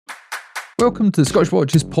Welcome to the Scottish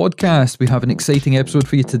Watches podcast. We have an exciting episode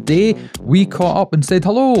for you today. We caught up and said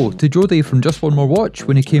hello to Jody from Just One More Watch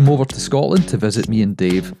when he came over to Scotland to visit me and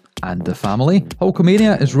Dave and the family.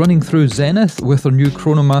 Hulkamania is running through Zenith with their new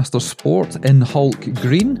Chronomaster Sport in Hulk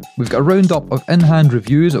Green. We've got a roundup of in-hand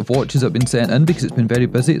reviews of watches that have been sent in because it's been very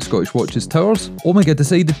busy at Scottish Watches Towers. Omega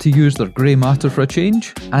decided to use their grey matter for a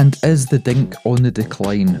change. And is the Dink on the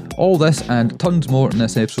decline? All this and tons more in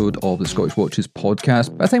this episode of the Scottish Watches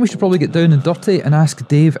podcast. But I think we should probably get down and dirty and ask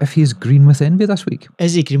Dave if he's green with envy this week.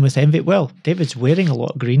 Is he green with envy? Well, David's wearing a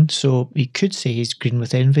lot of green, so you could say he's green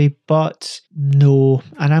with envy, but no.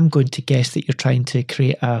 And I'm going to guess that you're trying to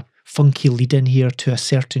create a funky lead in here to a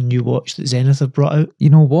certain new watch that Zenith have brought out. You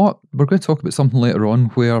know what? We're going to talk about something later on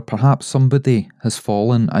where perhaps somebody has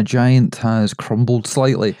fallen, a giant has crumbled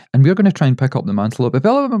slightly, and we're going to try and pick up the mantle a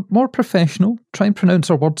little bit more professional, try and pronounce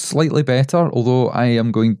our words slightly better, although I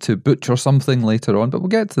am going to butcher something later on, but we'll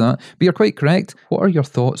get to that. But you're quite correct. What are your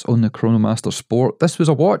thoughts on the Chronomaster Sport? This was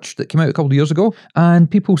a watch that came out a couple of years ago, and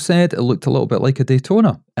people said it looked a little bit like a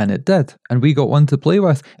Daytona, and it did, and we got one to play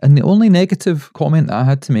with. And the only negative comment that I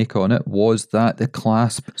had to make on it was that the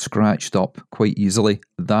clasp scratched up quite easily.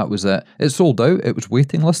 That was it. It sold out. It was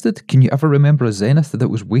waiting listed. Can you ever remember a Zenith that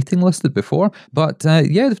was waiting listed before? But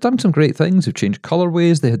yeah, they've done some great things. They've changed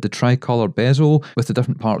colourways. They had the tricolour bezel with the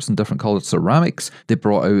different parts and different coloured ceramics. They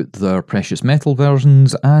brought out their precious metal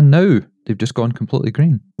versions, and now they've just gone completely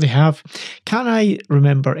green. They have. Can I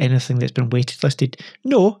remember anything that's been waited listed?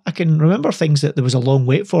 No, I can remember things that there was a long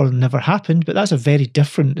wait for and never happened, but that's a very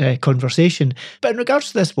different conversation. But in regards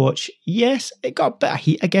to this watch, yes, it got a bit of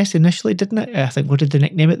heat, I guess, initially, didn't it? I think, what did they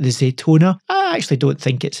nickname it? The Zetona. I actually don't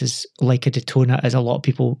think it's as like a Daytona as a lot of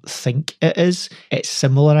people think it is. It's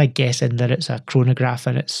similar, I guess, in that it's a chronograph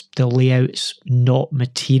and it's the layout's not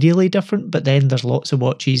materially different, but then there's lots of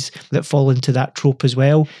watches that fall into that trope as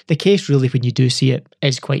well. The case really, when you do see it,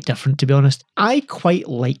 is quite different, to be honest. I quite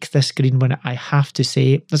like this green one, I have to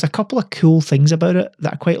say. There's a couple of cool things about it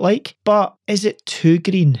that I quite like, but is it too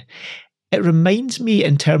green? It reminds me,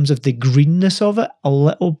 in terms of the greenness of it, a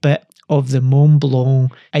little bit of the Mont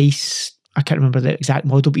Blanc ice. I can't remember the exact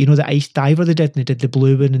model, but you know the ice diver they did, and they did the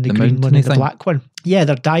blue one and the green one and the black one. Yeah,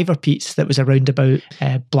 their diver piece that was around about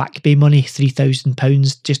Black Bay money,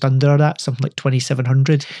 £3,000, just under that, something like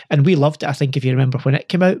 2,700. And we loved it, I think, if you remember when it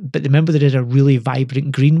came out. But remember they did a really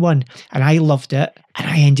vibrant green one, and I loved it. And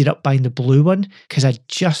I ended up buying the blue one because I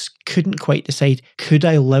just couldn't quite decide, could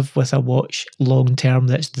I live with a watch long term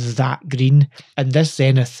that's that green? And this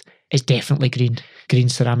Zenith is definitely green. Green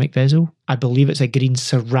ceramic bezel. I believe it's a green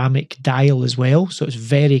ceramic dial as well, so it's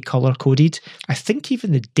very colour coded. I think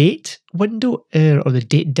even the date window or the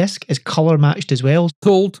date disc is colour matched as well.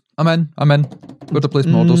 Sold. I'm in. Where to place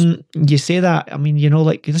models? You say that, I mean, you know,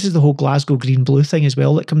 like this is the whole Glasgow green blue thing as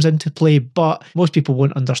well that comes into play, but most people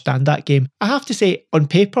won't understand that game. I have to say, on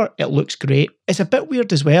paper, it looks great. It's a bit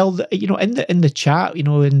weird as well that, you know, in the chat, you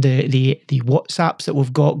know, in the WhatsApps that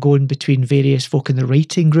we've got going between various folk in the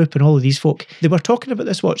writing group and all of these folk, they were talking about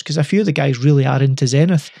this watch because a few of the guys really are into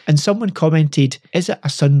Zenith, and someone commented, is it a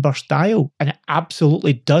sunburst dial? And it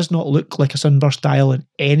absolutely does not look like a sunburst dial in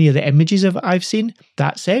any of the images of it I've seen.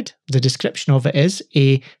 That said, the description of it is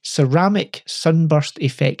a ceramic sunburst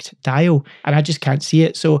effect dial, and I just can't see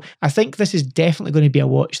it. So I think this is definitely going to be a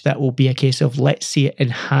watch that will be a case of let's see it in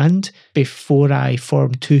hand before I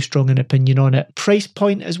form too strong an opinion on it. Price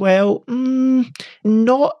point as well,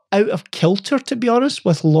 not out of kilter, to be honest,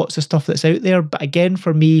 with lots of stuff that's out there. But again,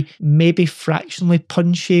 for me, maybe fractionally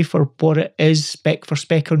punchy for what it is, spec for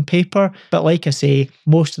spec on paper. But like I say,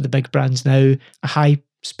 most of the big brands now, a high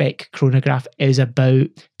spec chronograph is about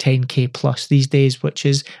 10k plus these days, which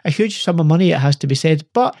is a huge sum of money, it has to be said.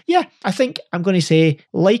 But yeah, I think I'm going to say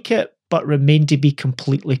like it, but remain to be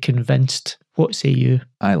completely convinced. What say you?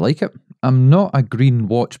 I like it. I'm not a green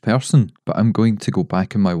watch person, but I'm going to go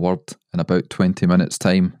back in my word in about 20 minutes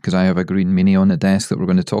time because I have a green mini on the desk that we're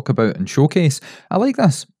going to talk about and showcase. I like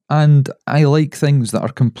this. And I like things that are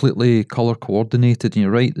completely colour coordinated. And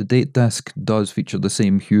you're right, the date disc does feature the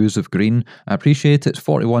same hues of green. I appreciate it's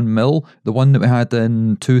 41mm. The one that we had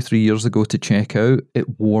in 2-3 years ago to check out,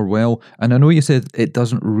 it wore well. And I know you said it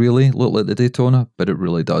doesn't really look like the Daytona, but it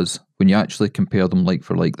really does. When you actually compare them like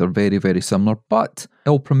for like, they're very, very similar. But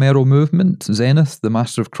El Primero movement, Zenith, the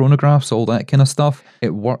master of chronographs, all that kind of stuff,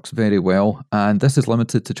 it works very well. And this is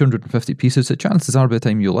limited to 250 pieces. So chances are by the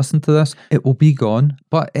time you listen to this, it will be gone.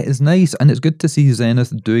 But it is nice, and it's good to see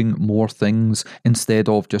Zenith doing more things instead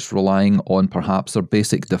of just relying on perhaps their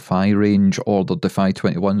basic Defy range or their Defy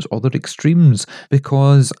 21s or their Extremes,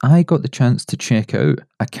 because I got the chance to check out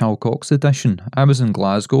a Cal Cox edition. I was in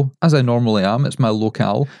Glasgow, as I normally am. It's my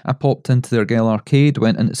locale. I popped popped into the Argyle Arcade,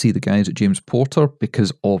 went in to see the guys at James Porter,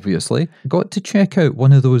 because obviously, got to check out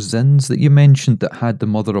one of those Zins that you mentioned that had the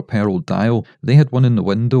mother of pearl dial. They had one in the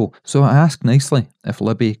window, so I asked nicely if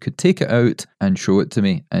Libby could take it out and show it to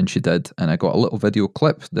me, and she did, and I got a little video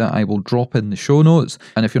clip that I will drop in the show notes.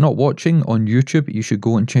 And if you're not watching on YouTube, you should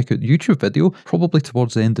go and check out the YouTube video, probably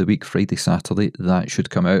towards the end of the week, Friday, Saturday, that should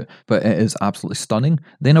come out, but it is absolutely stunning.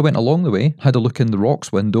 Then I went along the way, had a look in the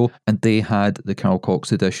Rocks window, and they had the Carl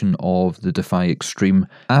Cox edition of the Defy Extreme.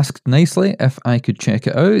 Asked nicely if I could check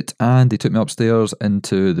it out, and they took me upstairs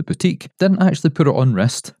into the boutique. Didn't actually put it on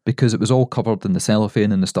wrist, because it was all covered in the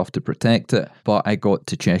cellophane and the stuff to protect it, but I got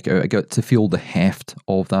to check it out. I got to feel the heft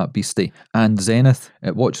of that beastie. And Zenith,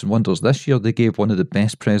 at Watches and Wonders this year, they gave one of the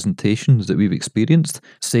best presentations that we've experienced.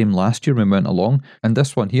 Same last year when we went along. And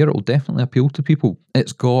this one here, it will definitely appeal to people.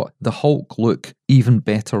 It's got the Hulk look, even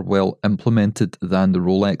better, well implemented than the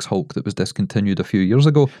Rolex Hulk that was discontinued a few years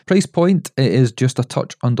ago. Price point, it is just a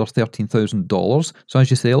touch under $13,000. So as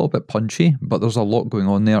you say, a little bit punchy, but there's a lot going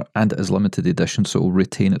on there, and it is limited edition, so it will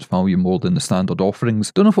retain its value more than the standard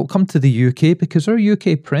offerings. Don't know if it'll come to the UK, because our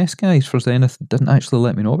UK press guys for Zenith didn't actually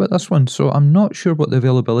let me know about this one, so I'm not sure what the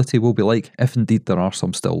availability will be like, if indeed there are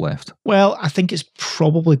some still left. Well, I think it's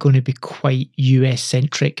probably going to be quite US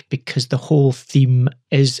centric, because the whole theme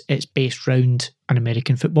is it's based around an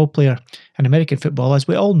American football player. And American football, as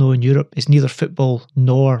we all know in Europe, is neither football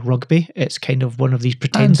nor rugby. It's kind of one of these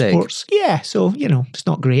pretend sports. Yeah, so, it's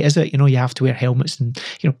not great, is it? You have to wear helmets and,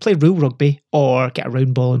 play real rugby, or get a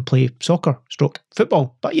round ball and play soccer, stroke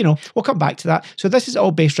football. But, we'll come back to that. So this is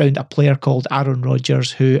all based around a player called Aaron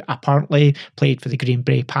Rodgers, who apparently played for the Green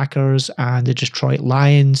Bay Packers and the Detroit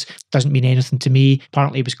Lions. Doesn't mean anything to me.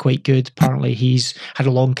 Apparently he was quite good. Apparently he's had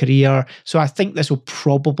a long career. So I think this will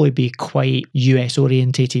probably be quite US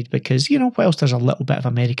orientated, because, whilst there's a little bit of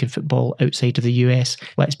American football outside of the US,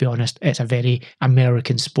 let's be honest, it's a very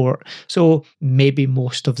American sport. So maybe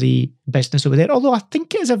most of the business over there, although I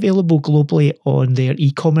think it is available globally on their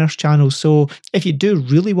e-commerce channels. So if you do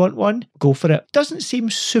really want one, go for it. Doesn't seem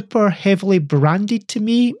super heavily branded to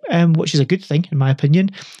me, which is a good thing in my opinion.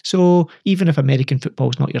 So even if American football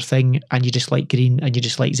is not your thing, and you just like green and you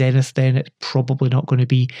just like Zenith, then it's probably not going to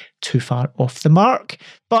be too far off the mark.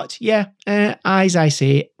 But yeah, as I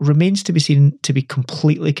say, remains to be seen to be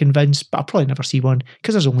completely convinced, but I'll probably never see one,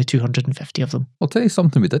 because there's only 250 of them. I'll tell you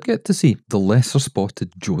something we did get to see. The lesser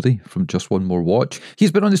spotted Jody from Just One More Watch.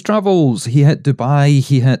 He's been on his travels. He hit Dubai,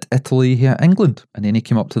 he hit Italy, he hit England, and then he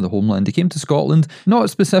came up to the homeland. He came to Scotland, not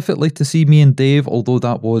specifically to see me and Dave, although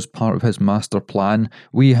that was part of his master plan.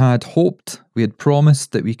 We had hoped, we had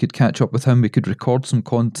promised that we could catch up with him, we could record some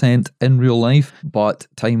content in real life, but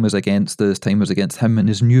time was against us, time was against him and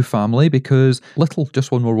his new family, because little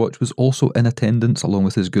Just One More Watch was also in attendance along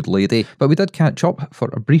with his good lady. But we did catch up for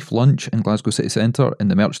a brief lunch in Glasgow City Centre in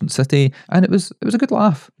the Merchant City, and it was a good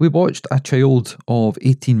laugh. We watched a child of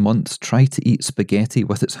 18 months try to eat spaghetti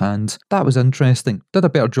with its hands. That was interesting. Did a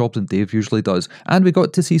better job than Dave usually does. And we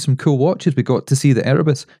got to see some cool watches. We got to see the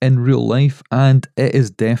Erebus in real life, and it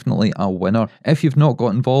is definitely a winner. If you've not got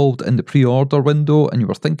involved in the pre-order window and you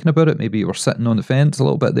were thinking about it, maybe you were sitting on the fence a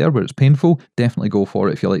little bit there where it's painful, definitely go for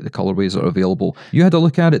it if you like the colourways that are available. You had a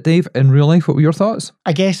look at it, Dave, in real life. What were your thoughts?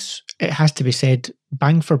 I guess it has to be said,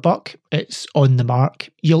 bang for buck, it's on the mark.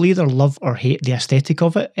 You'll either love or hate the aesthetic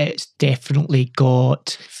of it. It's definitely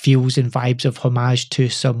got feels and vibes of homage to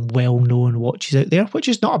some well-known watches out there, which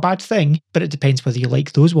is not a bad thing, but it depends whether you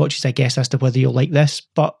like those watches, I guess, as to whether you'll like this.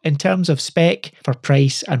 But in terms of spec, for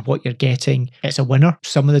price and what you're getting, it's a winner.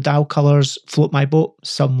 Some of the dial colours float my boat,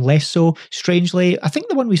 some less so. Strangely, I think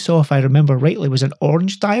the one we saw, if I remember rightly, was an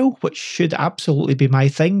orange dial, which should absolutely be my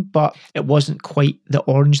thing, but it wasn't quite the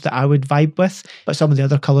orange that I would vibe with. But some of the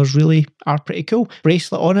other colours really are pretty cool.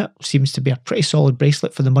 Bracelet on it seems to be a pretty solid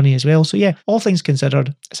bracelet for the money as well. So yeah, all things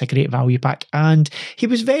considered, it's a great value pack. And he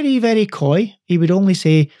was very, very coy. He would only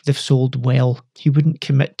say they've sold well. He wouldn't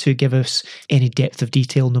commit to give us any depth of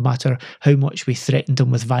detail, no matter how much we threatened him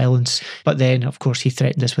with violence. But then, of course, he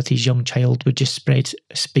threatened us with his young child would just spread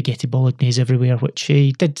spaghetti bolognese everywhere, which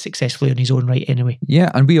he did successfully on his own right anyway. Yeah,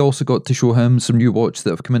 and we also got to show him some new watches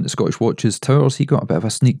that have come into Scottish Watches Towers. He got a bit of a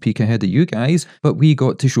sneak peek ahead of you guys, but we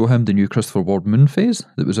got to show him the new Christopher Ward Moonphase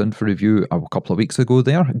that was in for review a couple of weeks ago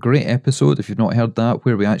there. Great episode, if you've not heard that,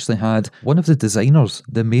 where we actually had one of the designers,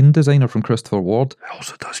 the main designer from Christopher Ward, who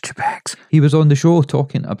also does Tubex. He was on the show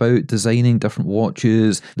talking about designing different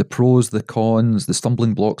watches, the pros, the cons, the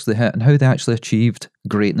stumbling blocks they hit, and how they actually achieved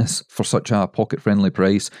greatness for such a pocket-friendly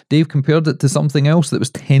price. Dave compared it to something else that was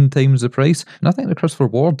 10 times the price, and I think the Christopher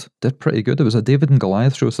Ward did pretty good. It was a David and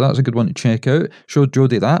Goliath show, so that's a good one to check out. Showed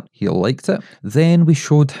Jodie that. that. He liked it. Then we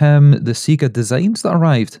showed him the Sega designs that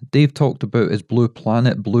arrived. Dave talked about his Blue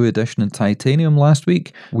Planet Blue Edition in titanium last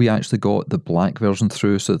week. We actually got the black version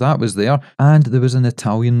through, so that was there. And there was an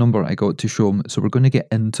Italian number I got to show him, so we're going to get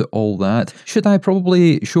into all that. Should I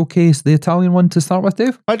probably showcase the Italian one to start with,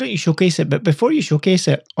 Dave? Why don't you showcase it? But before you showcase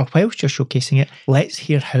it, or whilst you're showcasing it, let's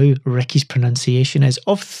hear how Ricky's pronunciation is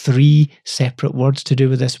of 3 separate words to do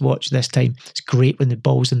with this watch this time. It's great when the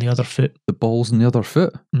ball's in the other foot. The ball's in the other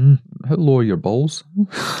foot? How low are your balls?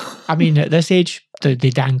 I mean, at this age, they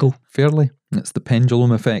dangle. Fairly. It's the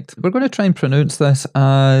pendulum effect. We're going to try and pronounce this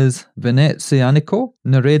as Venezianico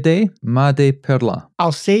Nerede Made Perla.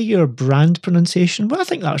 I'll say your brand pronunciation. Well, I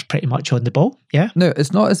think that was pretty much on the ball, yeah? Now,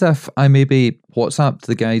 it's not as if I maybe WhatsApped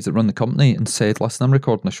the guys that run the company and said, listen, I'm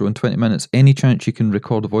recording a show in 20 minutes. Any chance you can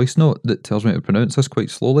record a voice note that tells me to pronounce this quite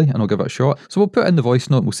slowly, and I'll give it a shot. So we'll put in the voice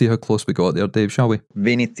note and we'll see how close we got there, Dave, shall we?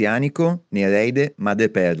 Venezianico Nerede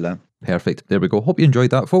Made Perla. Perfect. There we go. Hope you enjoyed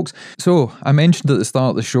that, folks. So, I mentioned at the start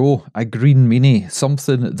of the show, a green Mini,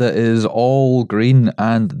 something that is all green,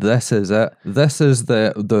 and this is it. This is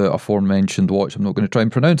the aforementioned watch. I'm not going to try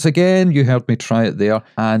and pronounce again. You heard me try it there,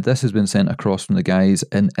 and this has been sent across from the guys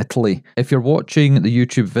in Italy. If you're watching the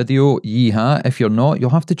YouTube video, yeehaw. If you're not, you'll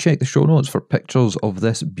have to check the show notes for pictures of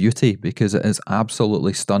this beauty, because it is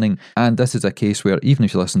absolutely stunning. And this is a case where, even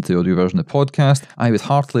if you listen to the audio version of the podcast, I would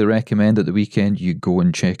heartily recommend at the weekend you go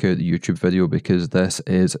and check out the YouTube video, because this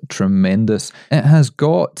is tremendous. It has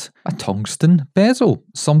got a tungsten bezel,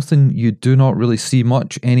 something you do not really see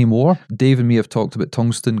much anymore. Dave and me have talked about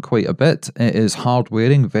tungsten quite a bit. It is hard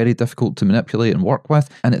wearing, very difficult to manipulate and work with,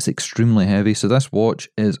 and it's extremely heavy. So this watch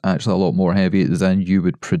is actually a lot more heavy than you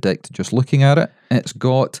would predict just looking at it. It's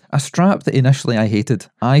got a strap that initially I hated.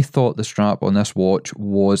 I thought the strap on this watch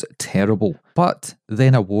was terrible, but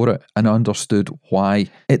then I wore it and I understood why.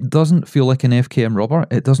 It doesn't feel like an FKM rubber.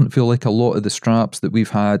 It doesn't feel like a lot of the straps that we've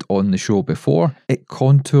had on the show before. It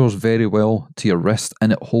contours very well to your wrist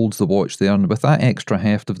and it holds the watch there. And with that extra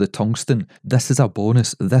heft of the tungsten, this is a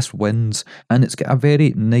bonus. This wins. And it's got a very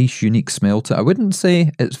nice, unique smell to it. I wouldn't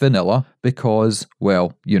say it's vanilla because,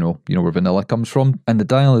 well, you know where vanilla comes from. And the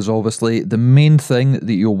dial is obviously the main thing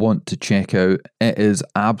that you'll want to check out. It is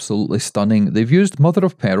absolutely stunning. They've used mother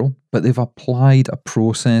of pearl, but they've applied a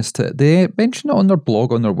process to it. They mention it on their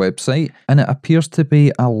blog, on their website, and it appears to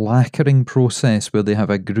be a lacquering process where they have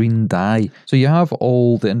a green dye. So you have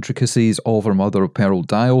all the intricacies of our mother of pearl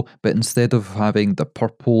dial, but instead of having the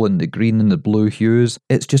purple and the green and the blue hues,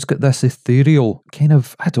 it's just got this ethereal kind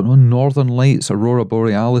of, Northern Lights, Aurora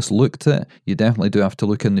Borealis look to it. You definitely do have to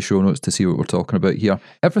look in the show notes to see what we're talking about here.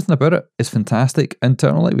 Everything about it is fantastic.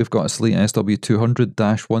 Internally, we've got a Sleet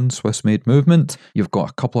SW200-1 Swiss-made movement. You've got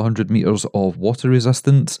a couple of hundred meters of water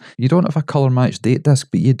resistance. You don't have a colour matched date disc,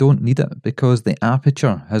 but you don't need it because the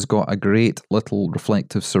aperture has got a great little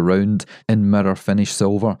reflective surround in mirror finish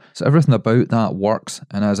silver. So everything about that works,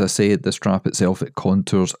 and as I said, the strap itself, it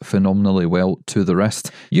contours phenomenally well to the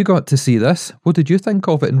wrist. You got to see this. What did you think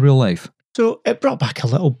of it in real life? So it brought back a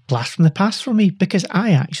little blast from the past for me, because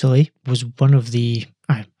I actually was one of the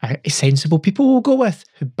sensible people we'll go with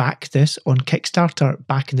who backed this on Kickstarter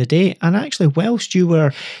back in the day. And actually, whilst you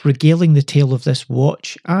were regaling the tale of this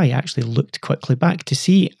watch, I actually looked quickly back to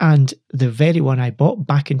see, and the very one I bought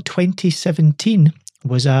back in 2017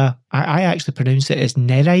 was I actually pronounced it as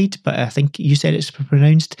Nereid, but I think you said it's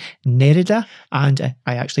pronounced Nerida, and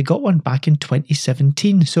I actually got one back in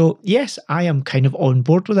 2017. So yes, I am kind of on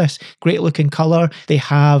board with this. Great looking colour. They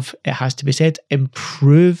have, it has to be said,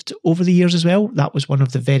 improved over the years as well. That was one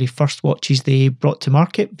of the very first watches they brought to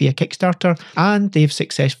market via Kickstarter, and they've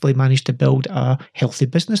successfully managed to build a healthy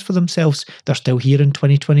business for themselves. They're still here in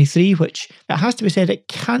 2023, which it has to be said, it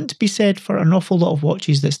can't be said for an awful lot of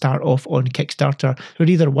watches that start off on Kickstarter, who are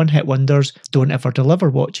either one-hit wonders, don't ever deliver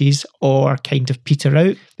watches, or kind of peter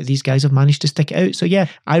out, but these guys have managed to stick it out. So yeah,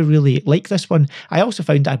 I really like this one. I also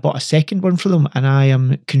found that I bought a second one for them, and I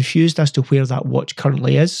am confused as to where that watch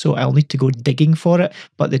currently is, so I'll need to go digging for it.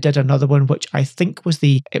 But they did another one which I think was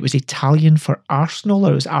it was Italian for Arsenal,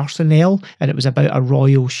 or it was Arsenal, and it was about a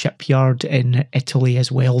royal shipyard in Italy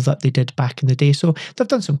as well that they did back in the day. So they've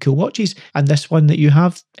done some cool watches, and this one that you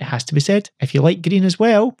have, it has to be said, if you like green as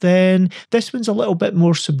well, then this one's a little bit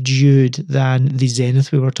more subdued subdued than the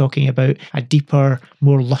Zenith we were talking about. A deeper,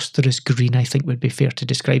 more lustrous green, I think would be fair to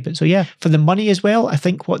describe it. So yeah, for the money as well, I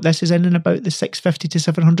think what this is in about the £650 to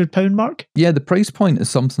 £700 mark. Yeah, the price point is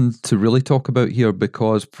something to really talk about here,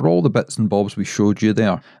 because for all the bits and bobs we showed you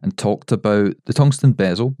there and talked about the tungsten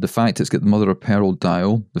bezel, the fact it's got the mother of pearl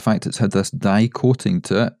dial, the fact it's had this dye coating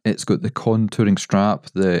to it, it's got the contouring strap,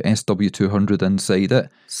 the SW200 inside it,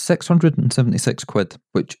 £676,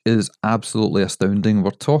 which is absolutely astounding.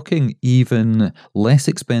 We're talking even less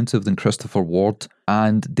expensive than Christopher Ward,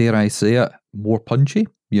 and dare I say it, more punchy.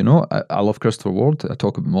 You know, I love Christopher Ward. I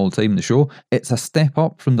talk about him all the time in the show. It's a step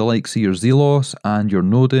up from the likes of your Zelos and your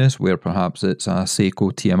Nodus, where perhaps it's a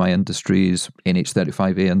Seiko TMI Industries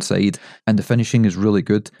NH35A inside, and the finishing is really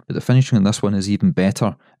good, but the finishing on this one is even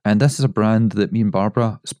better. And this is a brand that me and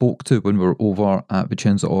Barbara spoke to when we were over at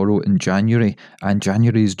Vicenza Oro in January. And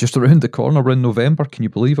January is just around the corner. We're in November. Can you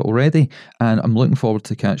believe it already? And I'm looking forward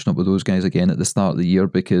to catching up with those guys again at the start of the year,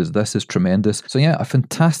 because this is tremendous. So yeah, a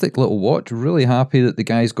fantastic little watch. Really happy that the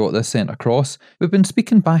guys got this sent across. We've been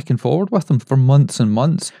speaking back and forward with them for months and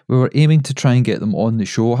months. We were aiming to try and get them on the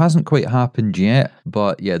show. Hasn't quite happened yet.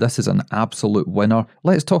 But yeah, this is an absolute winner.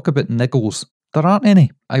 Let's talk about niggles. There aren't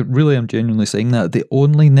any. I really am genuinely saying that. The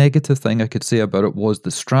only negative thing I could say about it was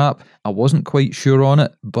the strap. I wasn't quite sure on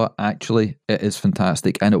it, but actually it is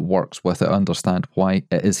fantastic and it works with it. I understand why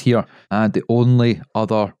it is here. And the only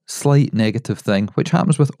other slight negative thing, which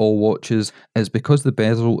happens with all watches, is because the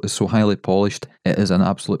bezel is so highly polished, it is an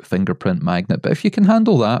absolute fingerprint magnet. But if you can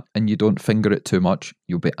handle that and you don't finger it too much,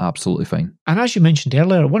 you'll be absolutely fine. And as you mentioned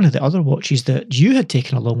earlier, one of the other watches that you had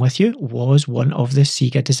taken along with you was one of the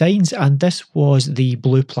Sega designs, and this was the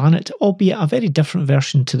Blue Planet, albeit a very different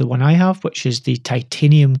version to the one I have, which is the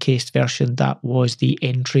titanium cased version that was the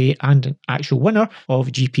entry and an actual winner of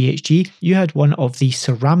GPHG. You had one of the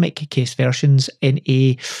ceramic case versions in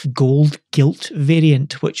a gold gilt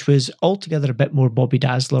variant, which was altogether a bit more Bobby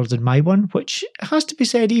Dazzler than my one, which has to be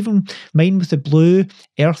said, even mine with the blue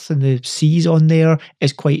earth and the seas on there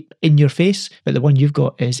is quite in your face, but the one you've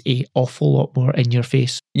got is an awful lot more in your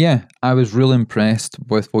face. Yeah, I was really impressed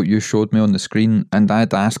with what you showed me on the screen, and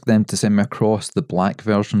I'd asked them to send me across the black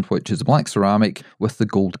version, which is the black ceramic with the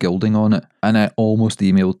gold gilding on it. And I almost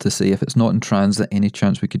emailed to say if it's not in transit, any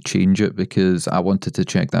chance we could change it, because I wanted to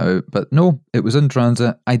check that out. But no, it was in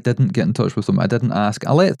transit. I didn't get in touch with them. I didn't ask.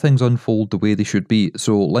 I let things unfold the way they should be.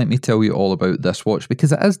 So let me tell you all about this watch,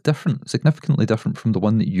 because it is different, significantly different from the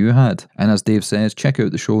one that you had. And as Dave says, check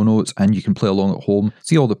out the show notes and you can play along at home,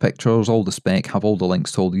 see all the pictures, all the spec, have all the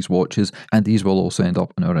links to all these watches, and these will also end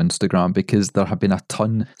up on our Instagram, because there have been a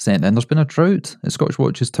ton sent in. There's been a drought at Scottish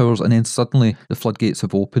Watches Towers, and then suddenly the floodgates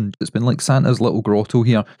have opened. It's been like Santa's little grotto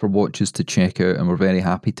here for watches to check out, and we're very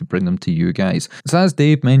happy to bring them to you guys. So as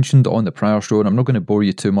Dave mentioned on the prior show, and I'm not going to bore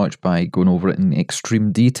you too much by going over it in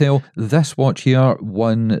extreme detail, this watch here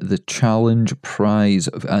won the challenge prize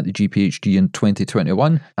at the GPHG in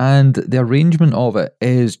 2021, and the arrangement of it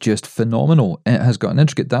is just phenomenal. It has got an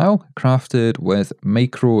intricate dial crafted with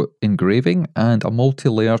micro engraving and a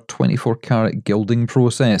multi-layer 24 karat gilding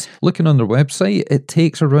process. Looking on their website, it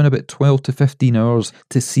takes around about 12 to 15 hours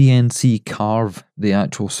to CNC carve the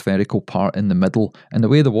actual spherical part in the middle. And the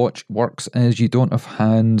way the watch works is you don't have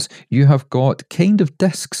hands, you have got kind of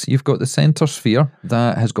discs. You've got the centre sphere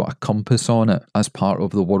that has got a compass on it as part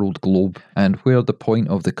of the world globe, and where the point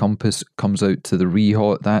of the compass comes out to the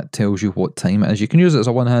rehaut, that tells you what time it is. You can use it as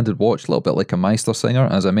a one-handed watch, a little bit like a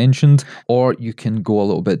Meistersinger, as I mentioned, or you can go a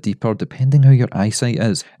little bit deeper depending how your eyesight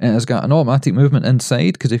is. And it has got an automatic movement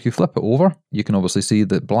inside, because if you flip it over, you can obviously see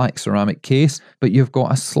the black ceramic case, but you've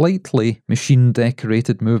got a slightly machine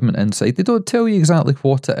decorated movement inside. They don't tell you exactly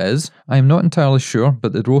what it is. I'm not entirely sure,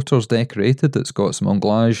 but the rotor's decorated. It's got some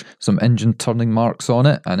anglage, some engine turning marks on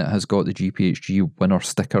it, and it has got the GPHG winner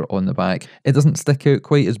sticker on the back. It doesn't stick out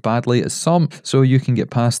quite as badly as some, so you can get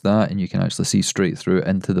past that and you can actually see straight through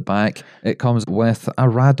into the back. It comes with a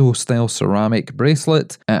Rado style ceramic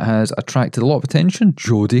bracelet. It has attracted a lot of attention.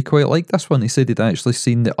 Jody quite liked this one. He said he'd actually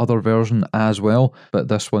seen the other version as well, but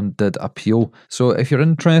this one did appeal. So if you're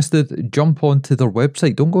interested, jump onto their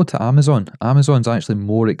website. Don't go to Amazon. Amazon's actually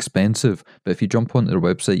more expensive, but if you jump onto their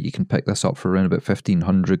website, you can pick this up for around about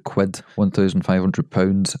 £1,500,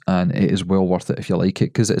 £1,500, and it is well worth it if you like it,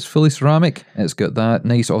 because it's fully ceramic. It's got that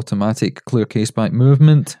nice automatic clear case back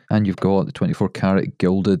movement, and you've got the 24 karat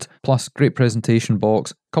gilded, plus great presentation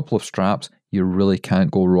box, couple of straps. You really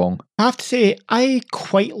can't go wrong. I have to say, I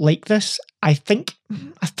quite like this. I think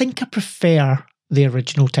I prefer the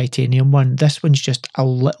original titanium one. This one's just a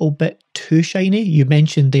little bit too shiny. You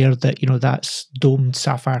mentioned there that, that's domed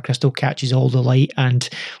sapphire crystal catches all the light. And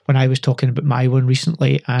when I was talking about my one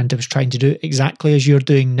recently and I was trying to do it exactly as you're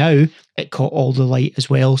doing now, it caught all the light as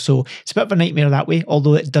well. So it's a bit of a nightmare that way,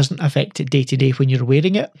 although it doesn't affect it day to day when you're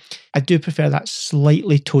wearing it. I do prefer that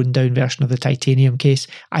slightly toned down version of the titanium case.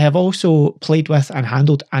 I have also played with and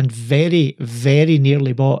handled and very, very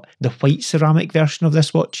nearly bought the white ceramic version of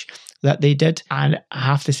this watch that they did, and I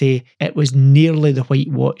have to say it was nearly the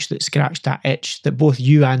white watch that scratched that itch that both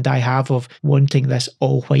you and I have of wanting this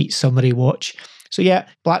all white summery watch. So yeah,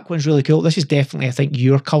 black one's really cool. This is definitely, I think,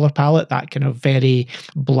 your colour palette, that kind of very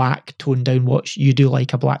black toned down watch. You do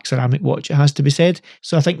like a black ceramic watch, it has to be said.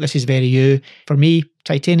 So I think this is very you. For me,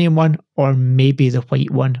 titanium one or maybe the white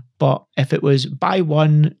one. But if it was buy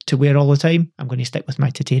one to wear all the time, I'm going to stick with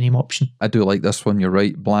my titanium option. I do like this one, you're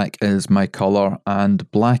right. Black is my colour, and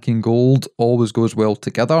black and gold always goes well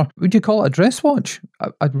together. Would you call it a dress watch?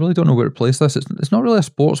 I really don't know where to place this. It's not really a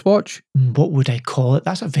sports watch. What would I call it?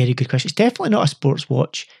 That's a very good question. It's definitely not a sports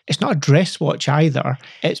watch. It's not a dress watch either.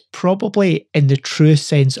 It's probably, in the truest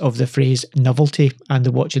sense of the phrase, novelty. And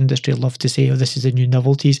the watch industry love to say, oh, this is the new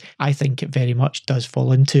novelties. I think it very much does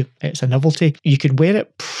fall into it's a novelty. You can wear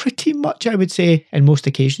it pretty much, I would say, in most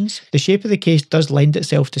occasions. The shape of the case does lend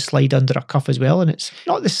itself to slide under a cuff as well, and it's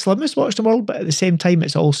not the slimmest watch in the world, but at the same time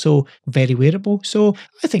it's also very wearable. So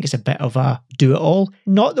I think it's a bit of a do-it-all.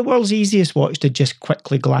 Not the world's easiest watch to just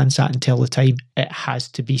quickly glance at and tell the time, it has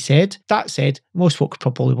to be said. That said, most folk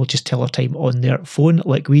probably will just tell their time on their phone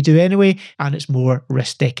like we do anyway, and it's more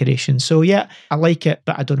wrist decoration. So yeah, I like it,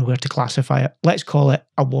 but I don't know where to classify it. Let's call it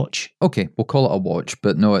a watch. Okay, we'll call it a watch,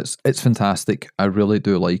 but no, it's fantastic. I really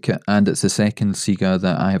do like it, and it's the second Sega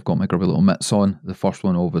that I have got my grubby little mitts on. The first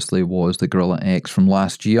one obviously was the Gorilla X from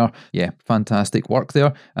last year. Yeah, fantastic work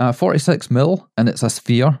there. 46mm, and it's a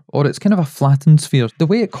sphere, or it's kind of a flattened sphere. The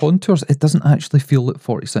way it contours, it doesn't actually feel like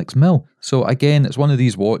 46mm. So again, it's one of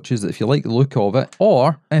these watches that if you like the look of it,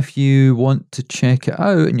 or if you want to check it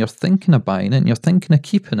out and you're thinking of buying it and you're thinking of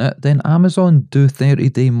keeping it, then Amazon do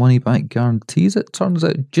 30-day money-back guarantees, it turns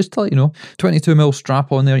out, just to let you know. 22mm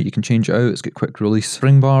strap on there, you can change it out. It's got quick release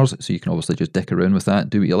spring bars, so you can obviously just dick around with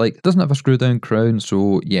that, do what you like. It doesn't have a screw down crown,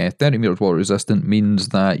 so yeah, 30 meters water resistant means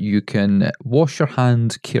that you can wash your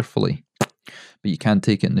hand carefully. But you can't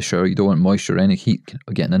take it in the shower. You don't want moisture or any heat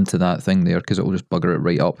getting into that thing there because it will just bugger it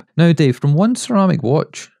right up. Now, Dave, from one ceramic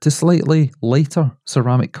watch to slightly lighter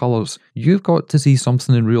ceramic colours, you've got to see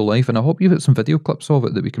something in real life, and I hope you've got some video clips of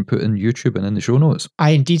it that we can put in YouTube and in the show notes. I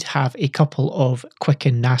indeed have a couple of quick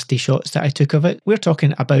and nasty shots that I took of it. We're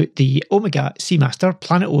talking about the Omega Seamaster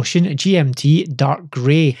Planet Ocean GMT Dark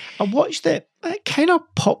Grey, a watch that it kind of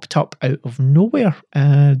popped up out of nowhere.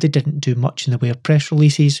 They didn't do much in the way of press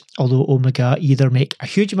releases, although Omega either make a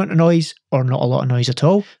huge amount of noise or not a lot of noise at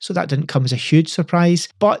all, so that didn't come as a huge surprise.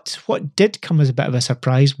 But what did come as a bit of a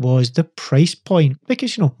surprise was the price point,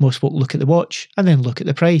 because most folk look at the watch and then look at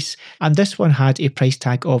the price, and this one had a price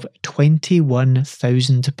tag of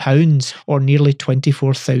 £21,000 or nearly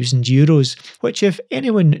 €24,000, which, if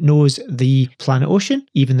anyone knows the Planet Ocean,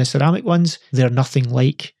 even the ceramic ones, they're nothing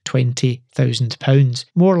like £20,000,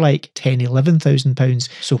 more like £11,000.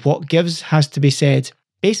 So what gives has to be said.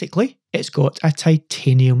 Basically, it's got a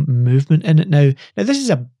titanium movement in it now. Now, this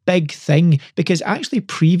is a big thing because actually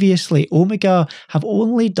previously Omega have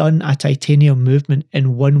only done a titanium movement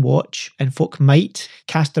in one watch, and folk might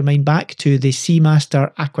cast their mind back to the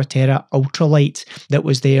Seamaster Aquaterra Ultralight that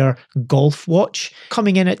was their golf watch,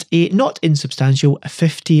 coming in at a not insubstantial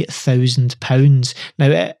 £50,000.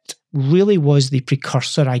 Now, it really was the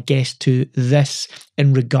precursor, I guess, to this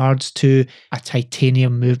in regards to a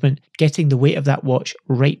titanium movement, getting the weight of that watch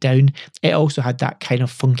right down. It also had that kind of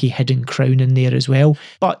funky hidden crown in there as well.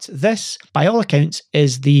 But this, by all accounts,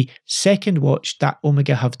 is the second watch that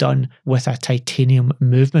Omega have done with a titanium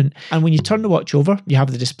movement. And when you turn the watch over, you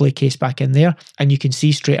have the display case back in there, and you can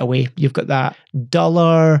see straight away, you've got that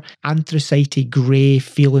duller, anthracite grey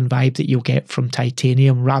feel and vibe that you'll get from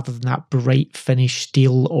titanium rather than that bright finished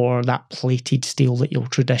steel or that plated steel that you'll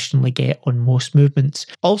traditionally get on most movements.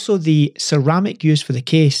 Also, the ceramic used for the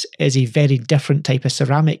case is a very different type of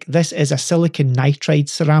ceramic. This is a silicon nitride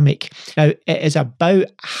ceramic. Now, it is about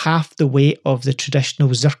half the weight of the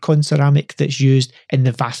traditional zircon ceramic that's used in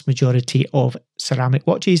the vast majority of ceramic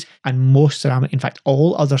watches, and most ceramic, in fact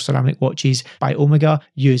all other ceramic watches by Omega,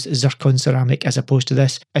 use zircon ceramic as opposed to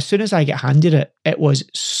this. As soon as I get handed it, it was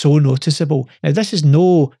so noticeable. Now, this is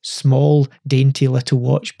no small dainty little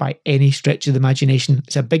watch by any stretch of the imagination.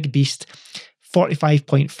 It's a big beast.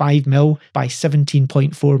 45.5mm by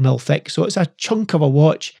 17.4mm thick. So it's a chunk of a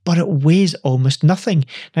watch, but it weighs almost nothing.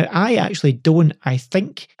 Now, I actually don't, I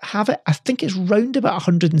think it's round about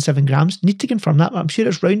 107 grams. Need to confirm that, but I'm sure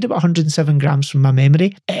it's round about 107 grams from my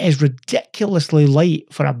memory. It is ridiculously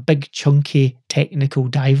light for a big, chunky, technical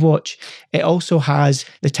dive watch. It also has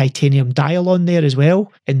the titanium dial on there as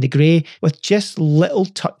well in the grey, with just little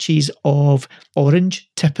touches of orange.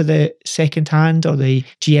 Tip of the second hand, or the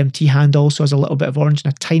GMT hand, also has a little bit of orange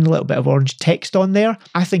and a tiny little bit of orange text on there.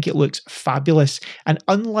 I think it looks fabulous. And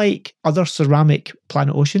unlike other ceramic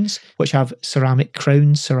Planet Oceans, which have ceramic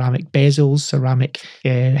crowns, ceramic bezels, ceramic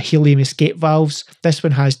helium escape valves, this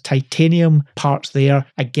one has titanium parts there,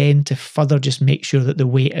 again, to further just make sure that the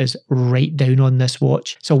weight is right down on this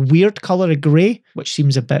watch. It's a weird colour of grey, which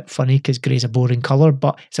seems a bit funny because grey is a boring colour,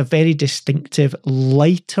 but it's a very distinctive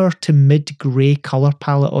lighter to mid-grey colour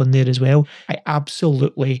palette on there as well. I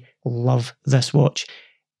absolutely love this watch.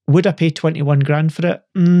 Would I pay 21 grand for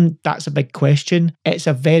it? That's a big question. It's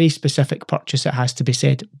a very specific purchase, it has to be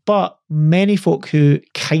said. But many folk who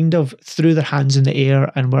kind of threw their hands in the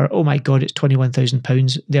air and were, oh my God, it's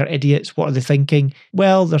 £21,000, they're idiots. What are they thinking?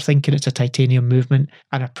 Well, they're thinking it's a titanium movement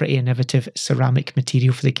and a pretty innovative ceramic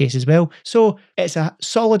material for the case as well. So it's a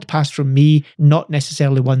solid pass from me, not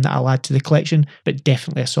necessarily one that I'll add to the collection, but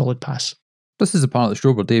definitely a solid pass. This is the part of the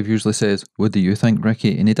show where Dave usually says, what do you think,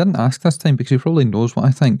 Ricky? And he didn't ask this time because he probably knows what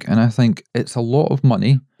I think. And I think it's a lot of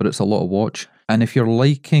money, but it's a lot of watch. And if you're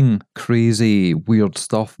liking crazy, weird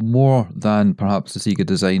stuff more than perhaps the Sega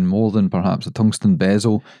design, more than perhaps a tungsten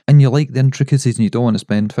bezel, and you like the intricacies and you don't want to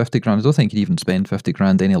spend 50 grand, I don't think you'd even spend 50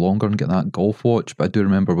 grand any longer and get that golf watch, but I do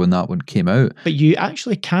remember when that one came out. But you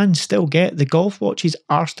actually can still get, the golf watches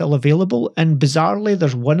are still available, and bizarrely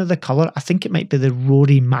there's one of the colour, I think it might be the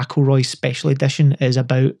Rory McIlroy Special Edition, is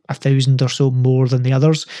about 1,000 or so more than the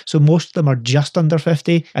others. So most of them are just under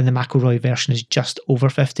 50 and the McIlroy version is just over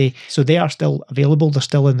 50. So they are still available, they're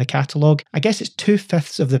still in the catalogue. I guess it's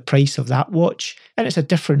 2/5 of the price of that watch, and it's a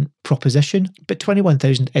different proposition, but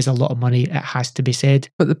 21,000 is a lot of money, it has to be said.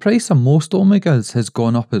 But the price of most Omegas has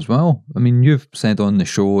gone up as well. I mean, you've said on the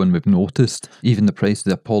show, and we've noticed, even the price of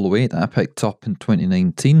the Apollo 8 that I picked up in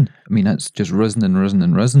 2019, I mean, it's just risen and risen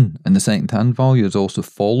and risen, and the second-hand value has also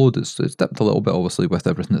followed. It's dipped a little bit, obviously, with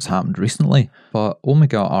everything that's happened recently, but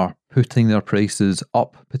Omega are putting their prices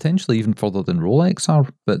up, potentially even further than Rolex are.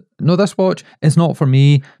 But no, this watch is not for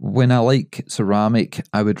me. When I like ceramic,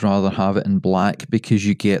 I would rather have it in black because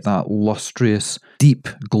you get that lustrous, deep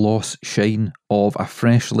gloss shine of a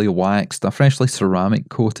freshly waxed, a freshly ceramic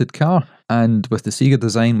coated car. And with the Sega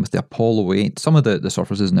design, with the Apollo 8, some of the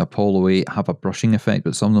surfaces in the Apollo 8 have a brushing effect,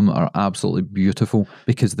 but some of them are absolutely beautiful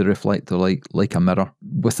because they reflect like a mirror.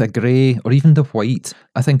 With a grey or even the white,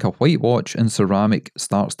 I think a white watch in ceramic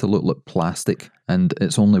starts to look like plastic. And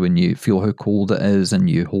it's only when you feel how cold it is and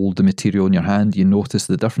you hold the material in your hand, you notice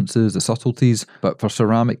the differences, the subtleties. But for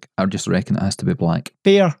ceramic, I just reckon it has to be black.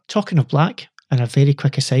 Fair. Talking of black, and a very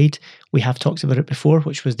quick aside, we have talked about it before,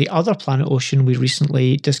 which was the other Planet Ocean we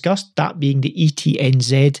recently discussed, that being the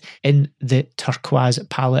ETNZ in the turquoise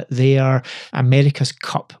palette. They are America's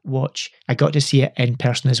Cup watch. I got to see it in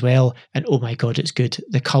person as well, and oh my God, it's good.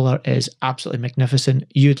 The colour is absolutely magnificent.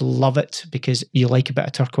 You'd love it because you like a bit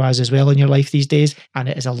of turquoise as well in your life these days, and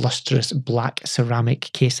it is a lustrous black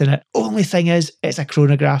ceramic case in it. Only thing is, it's a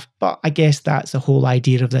chronograph, but I guess that's the whole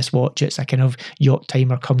idea of this watch. It's a kind of yacht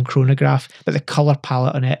timer come chronograph, but the colour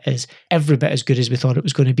palette on it is every bit as good as we thought it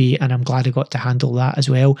was going to be, and I'm glad I got to handle that as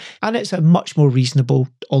well. And it's a much more reasonable,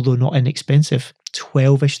 although not inexpensive,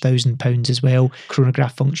 £12,000 as well.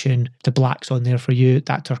 Chronograph function, the black's on there for you,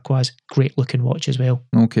 that turquoise, great looking watch as well.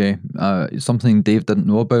 Okay, something Dave didn't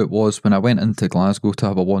know about was when I went into Glasgow to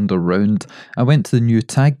have a wander round, I went to the new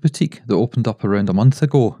Tag Boutique that opened up around a month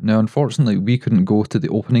ago. Now, unfortunately, we couldn't go to the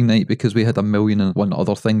opening night because we had 1,000,001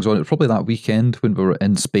 other things on. It was probably that weekend when we were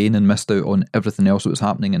in Spain and missed out on everything else that was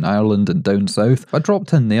happening in Ireland and down south. But I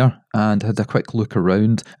dropped in there and had a quick look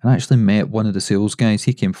around and I actually met one of the sales guys.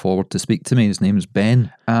 He came forward to speak to me. His name's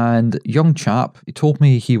Ben, and young chap, he told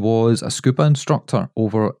me he was a scuba instructor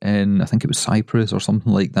over in, I think it was Cyprus or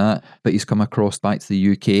something like that, but he's come across back to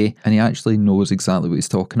the UK and he actually knows exactly what he's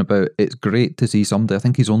talking about. It's great to see somebody, I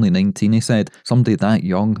think he's only 19, he said, somebody that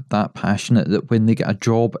young, that passionate, that when they get a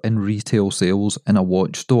job in retail sales in a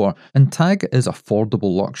watch store, and Tag is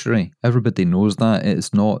affordable luxury. Everybody knows that.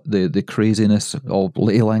 It's not the craziness of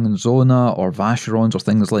Leyland and Zona or Vacherons or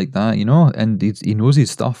things like that, you know, and he knows his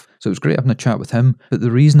stuff. So it was great having a chat with with him. But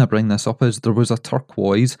the reason I bring this up is there was a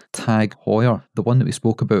turquoise Tag Heuer, the one that we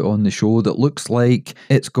spoke about on the show, that looks like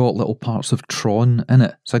it's got little parts of Tron in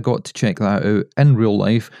it. So I got to check that out in real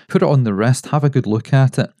life, put it on the wrist, have a good look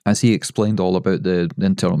at it, as he explained all about the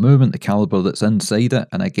internal movement, the caliber that's inside it.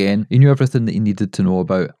 And again, he knew everything that he needed to know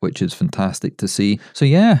about, which is fantastic to see. So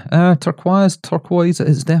yeah, turquoise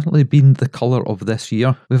has definitely been the colour of this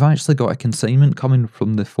year. We've actually got a consignment coming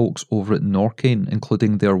from the folks over at Norcane,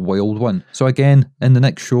 including their wild one. So again, in the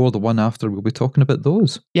next show or the one after, we'll be talking about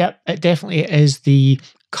those. Yep, it definitely is the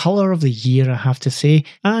colour of the year, I have to say,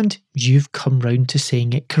 and you've come round to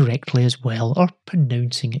saying it correctly as well, or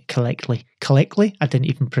pronouncing it correctly. I didn't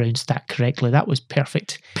even pronounce that correctly. That was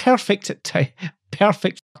perfect. Perfect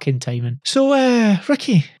fucking timing. So,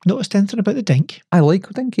 Ricky, noticed anything about the Dink? I like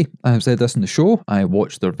Hodinkee. I've said this in the show. I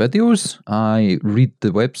watch their videos. I read the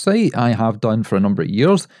website. I have done for a number of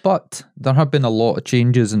years. But there have been a lot of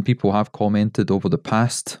changes, and people have commented over the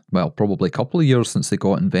past, well, probably a couple of years since they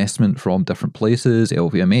got investment from different places,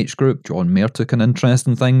 LVMH Group, John Mayer took an interest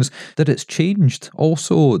in things, that it's changed.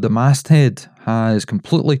 Also, the masthead has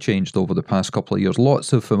completely changed over the past couple of years.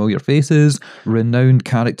 Lots of familiar faces, renowned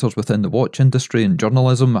characters within the watch industry and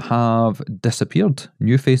journalism have disappeared.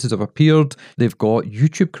 New faces have appeared. They've got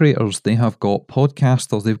YouTube creators, they have got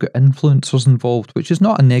podcasters, they've got influencers involved, which is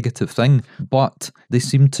not a negative thing, but they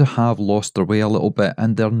seem to have lost their way a little bit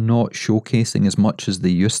and they're not showcasing as much as they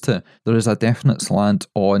used to. There is a definite slant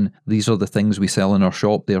on these are the things we sell in our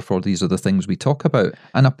shop, therefore these are the things we talk about.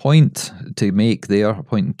 And a point to make there, a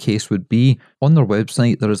point in case would be, on their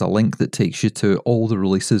website, there is a link that takes you to all the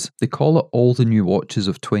releases. They call it all the new watches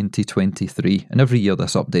of 2023, and every year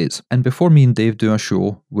this updates. And before me and Dave do a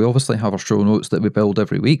show, we obviously have our show notes that we build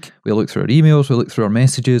every week. We look through our emails, we look through our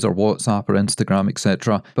messages, our WhatsApp, our Instagram,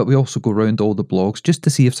 etc. But we also go around all the blogs just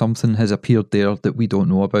to see if something has appeared there that we don't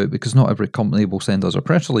know about, because not every company will send us a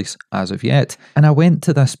press release as of yet. And I went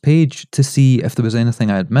to this page to see if there was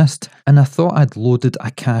anything I had missed, and I thought I'd loaded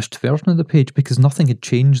a cached version of the page because nothing had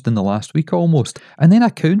changed in the last week almost. And then I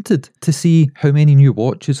counted to see how many new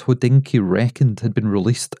watches Hodinkee reckoned had been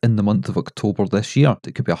released in the month of October this year.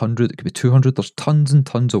 It could be 100, it could be 200, there's tons and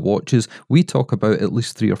tons of watches. We talk about at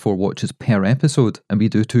least 3 or 4 watches per episode, and we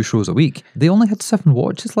do 2 shows a week. They only had 7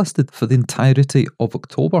 watches listed for the entirety of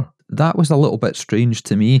October. That was a little bit strange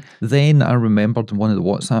to me. Then I remembered in one of the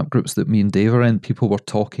WhatsApp groups that me and Dave are in, people were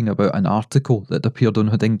talking about an article that appeared on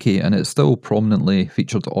Hodinkee, and it's still prominently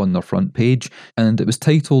featured on their front page, and it was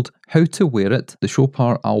titled How to Wear It, the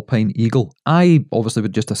Chopard Alpine Eagle. I obviously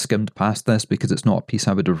would just have skimmed past this because it's not a piece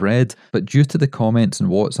I would have read, but due to the comments in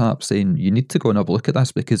WhatsApp saying you need to go and have a look at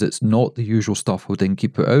this because it's not the usual stuff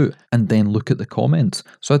Hodinkee put out, and then look at the comments.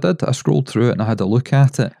 So I did, I scrolled through it and I had a look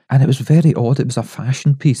at it, and it was very odd. It was a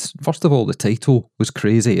fashion piece. First of all, the title was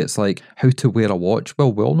crazy. It's like, how to wear a watch.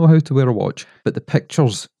 Well, we all know how to wear a watch, but the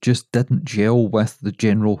pictures just didn't gel with the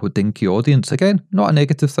general Hodinkee audience. Again, not a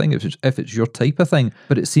negative thing if it's your type of thing,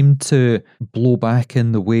 but it seemed to blow back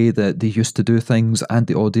in the way that they used to do things and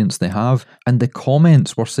the audience they have. And the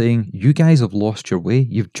comments were saying, you guys have lost your way.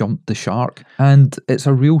 You've jumped the shark. And it's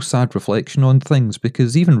a real sad reflection on things,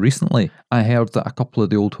 because even recently, I heard that a couple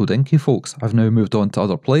of the old Hodinkee folks have now moved on to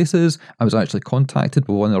other places. I was actually contacted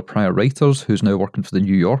by one of their prior writers who's now working for the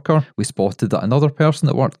New Yorker. We spotted that another person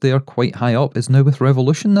that worked there quite high up is now with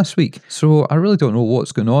Revolution this week. So I really don't know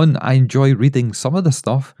what's going on. I enjoy reading some of the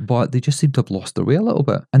stuff, but they just seem to have lost their way a little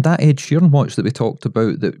bit. And that Ed Sheeran watch that we talked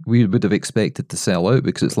about that we would have expected to sell out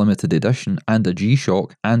because it's limited edition and a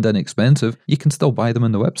G-Shock and inexpensive, you can still buy them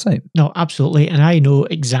on the website. No, absolutely. And I know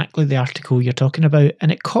exactly the article you're talking about.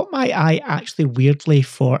 And it caught my eye actually weirdly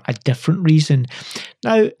for a different reason.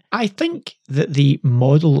 Now, I think that the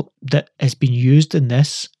model that has been used in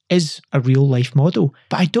this is a real life model,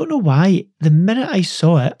 but I don't know why. The minute I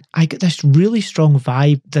saw it, I got this really strong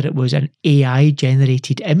vibe that it was an AI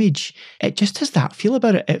generated image. It just has that feel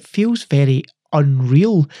about it. It feels very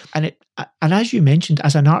unreal, and as you mentioned,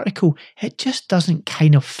 as an article, it just doesn't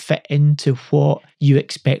kind of fit into what you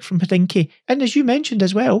expect from Hodinkee. And as you mentioned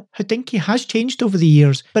as well, Hodinkee has changed over the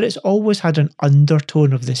years, but it's always had an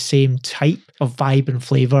undertone of the same type of vibe and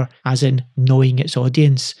flavour, as in knowing its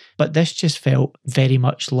audience. But this just felt very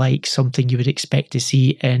much like something you would expect to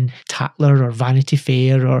see in Tatler or Vanity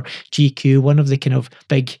Fair or GQ, one of the kind of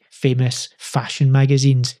big famous fashion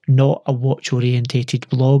magazines, not a watch-orientated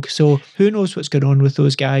blog. So who knows what's going on with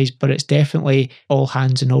those guys, but it's definitely all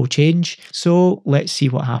hands and all change. So let's see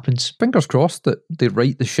what happens. Fingers crossed that they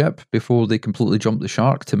right the ship before they completely jump the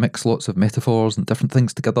shark, to mix lots of metaphors and different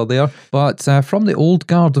things together there. But from the old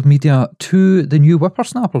guard of media to the new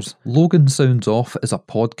whippersnappers, Logan Sounds Off is a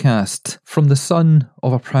podcast from the son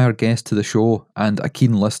of a prior guest to the show and a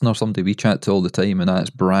keen listener, somebody we chat to all the time, and that's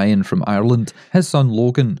Brian from Ireland. His son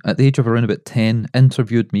Logan, at the age of around about 10,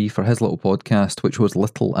 interviewed me for his little podcast, which was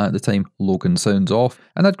little at the time, Logan Sounds Off,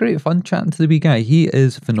 and I had great fun chatting to the wee guy. He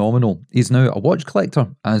is phenomenal. He's now a watch collector,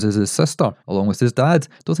 as is his sister, along with his dad.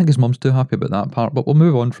 Don't think his mum's too happy about that part, but we'll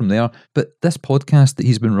move on from there. But this podcast that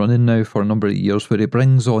he's been running now for a number of years, where he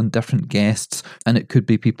brings on different guests, and it could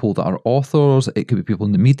be people that are authors, it could be people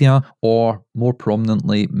in the media, or more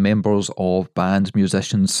prominently, members of bands,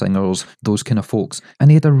 musicians, singers, those kind of folks. And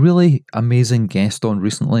he had a really amazing guest on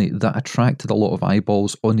recently that attracted a lot of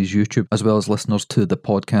eyeballs on his YouTube, as well as listeners to the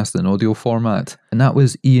podcast in audio format. And that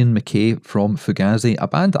was Ian McKay from Fugazi, a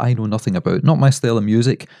band I know nothing about, not my style of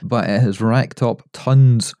music, but it has racked up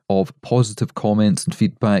tons of positive comments and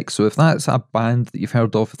feedback. So if that's a band that you've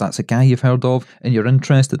heard of, if that's a guy you've heard of, and you're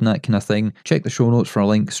interested in that kind of thing, check the show notes for a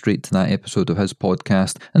link straight to that episode of his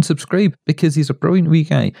podcast and subscribe, because he's a brilliant wee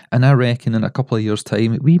guy. And I reckon in a couple of years'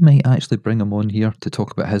 time, we might actually bring him on here to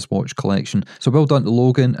talk about his watch collection. So well done to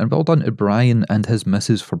Logan, and well done to Brian and his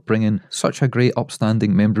missus for bringing such a great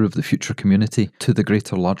upstanding member of the future community to the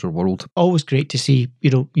greater, larger world. Always great to see,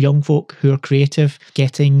 young folk who are creative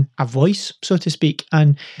getting a voice, so to speak.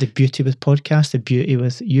 And the beauty with podcasts, the beauty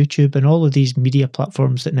with YouTube and all of these media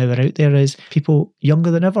platforms that now are out there is people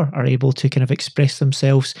younger than ever are able to kind of express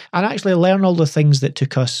themselves and actually learn all the things that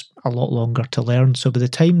took us a lot longer to learn. So by the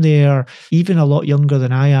time they are even a lot younger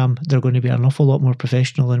than I am, they're going to be an awful lot more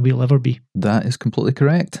professional than we'll ever be. That is completely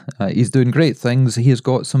correct. He's doing great things. He has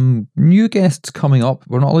got some new guests coming up.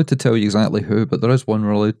 We're not allowed to tell you exactly who, but there is one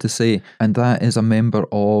we're allowed to say, and that is a member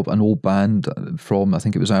of an old band from, I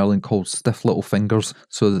think it was Ireland, called Stiff Little Fingers.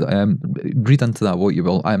 So read into that what you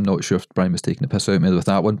will. I'm not sure if Brian was taking the piss out of me with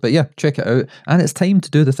that one, but yeah, check it out. And it's time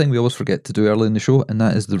to do the thing we always forget to do early in the show, and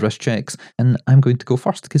that is the wrist checks. And I'm going to go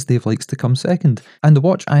first because Dave likes to come second. And the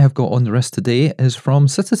watch I have got on the wrist today is from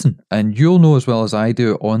Citizen. And you'll know as well as I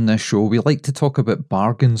do on this show, we like to talk about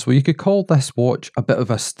bargains. Well, you could call this watch a bit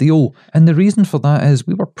of a steal. And the reason for that is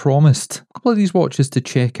we were promised a couple of these watches to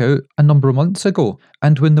check out a number of months ago.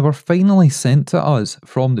 And when they were finally sent to us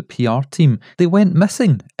from the PR team, they went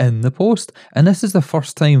missing in the post. And this is the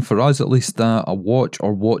first time for us, at least, that a watch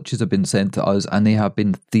or watches have been sent to us and they have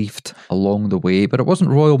been thiefed along the way. But it wasn't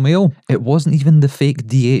Royal Mail. It wasn't even the fake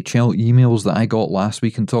DHL emails that I got last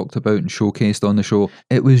week and talked about and showcased on the show.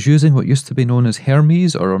 It was using what used to be known as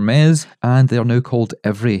Hermes or Hermes, and they are now called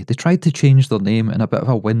Ivry. They tried to change their name in a bit of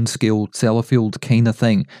a Windscale, Sellafield kind of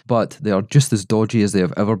thing, but they are just as dodgy as they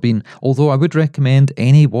have ever been. Although I would recommend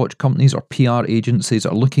any watch companies or PR agencies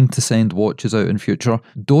are looking to send watches out in future,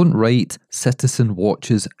 don't write Citizen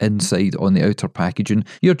watches inside on the outer packaging.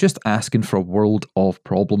 You're just asking for a world of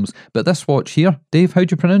problems. But this watch here, Dave, how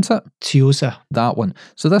do you pronounce it? Tiosa. That one.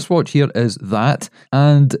 So this watch here is that,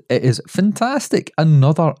 and it is fantastic.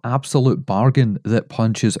 Another absolute bargain that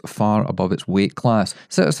punches far above its weight class.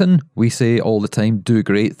 Citizen, we say all the time, do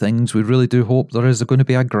great things. We really do hope there is going to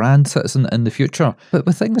be a grand Citizen in the future. But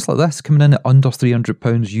with things like this coming in at under £300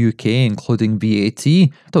 UK, including VAT, I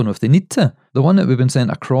don't know if they need to. The one that we've been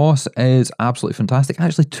sent across is absolutely fantastic.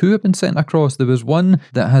 Actually, two have been sent across. There was one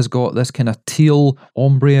that has got this kind of teal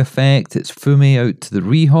ombre effect. It's fume out to the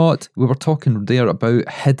rehot. We were talking there about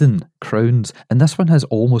hidden crowns, and this one has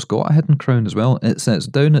almost got a hidden crown as well. It sits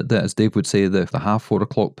down at the, as Dave would say, the half 4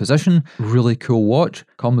 o'clock position. Really cool watch.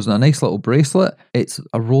 Comes in a nice little bracelet. It's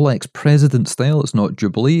a Rolex President style. It's not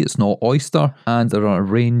Jubilee. It's not Oyster. And there are a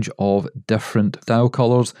range of different dial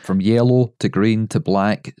colours, from yellow to green to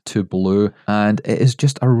black to blue. And it is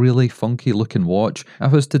just a really funky looking watch. If I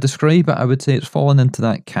was to describe it, I would say it's fallen into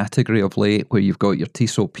that category of late where you've got your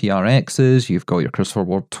Tissot PRXs, you've got your Christopher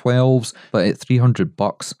Ward 12s, but at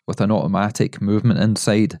 $300 with an automatic movement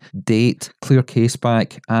inside, date, clear case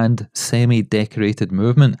back, and semi-decorated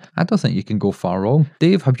movement. I don't think you can go far wrong.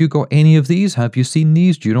 Dave, have you got any of these? Have you seen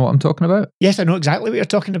these? Do you know what I'm talking about? Yes, I know exactly what you're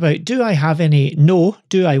talking about. Do I have any? No.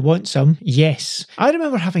 Do I want some? Yes. I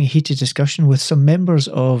remember having a heated discussion with some members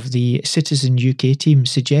of the Citizen UK team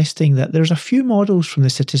suggesting that there's a few models from the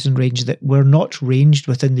Citizen range that were not ranged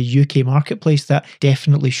within the UK marketplace that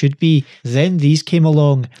definitely should be. Then these came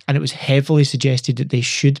along and it was heavily suggested that they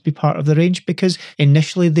should be part of the range because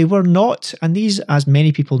initially they were not. And these, as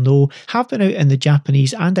many people know, have been out in the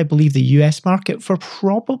Japanese and I believe the US market for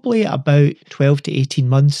probably about 12 to 18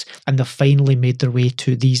 months. And they've finally made their way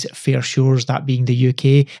to these fair shores, that being the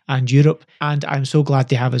UK and Europe. And I'm so glad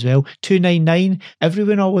they have as well. $299.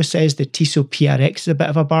 Everyone always says the Tissot PRX is a bit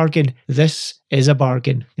of a bargain. This is a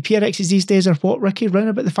bargain. The PRXs these days are what, Ricky? Round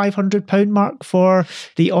about the £500 mark for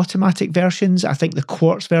the automatic versions. I think the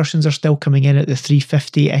quartz versions are still coming in at the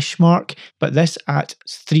 £350-ish mark, but this at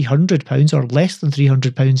 £300 or less than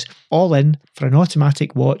 £300 all in for an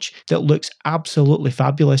automatic watch that looks absolutely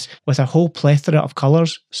fabulous with a whole plethora of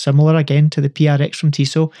colours, similar again to the PRX from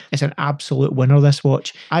Tissot. It's an absolute winner, this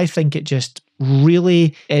watch. I think it just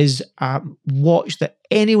really is a watch that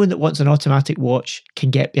anyone that wants an automatic watch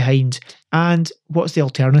can get behind. And what's the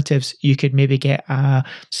alternatives? You could maybe get a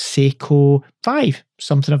Seiko 5,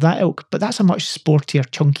 something of that ilk, but that's a much sportier,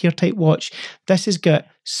 chunkier type watch. This has got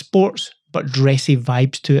sports but dressy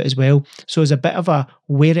vibes to it as well. So as a bit of a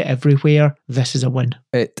wear it everywhere, this is a win.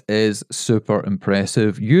 It is super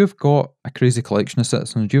impressive. You've got a crazy collection of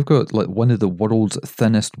Citizens. You've got like one of the world's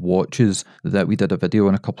thinnest watches that we did a video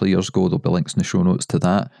on a couple of years ago. There'll be links in the show notes to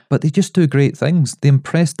that. But they just do great things. They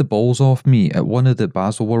impressed the balls off me at one of the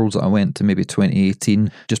Basel Worlds that I went to maybe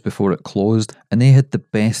 2018, just before it closed. And they had the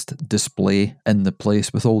best display in the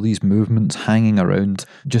place with all these movements hanging around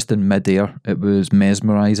just in midair. It was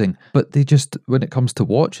mesmerising. But they just, when it comes to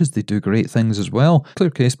watches, they do great things as well.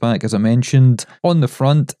 Clear case back, as I mentioned. On the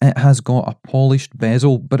front, it has got a polished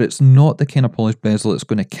bezel, but it's not the kind of polished bezel that's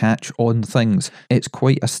going to catch on things. It's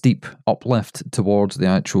quite a steep uplift towards the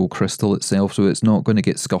actual crystal itself, so it's not going to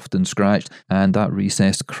get scuffed and scratched, and that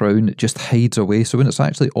recessed crown just hides away, so when it's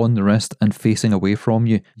actually on the wrist and facing away from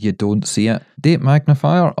you, you don't see it. Date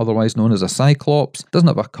magnifier, otherwise known as a Cyclops, doesn't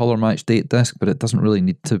have a colour match date disc, but it doesn't really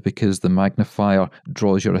need to because the magnifier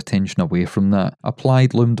draws your attention away from that.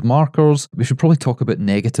 Applied loomed markers. We should probably talk about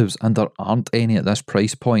negatives, and there aren't any at this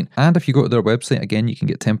price point. And if you go to their website, again, you can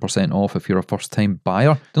get 10% off if you're a first-time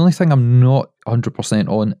buyer. The only thing I'm not 100%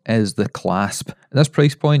 on is the clasp. At this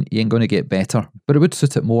price point, you ain't going to get better, but it would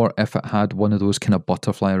suit it more if it had one of those kind of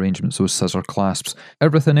butterfly arrangements, those scissor clasps.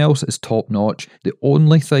 Everything else is top notch. The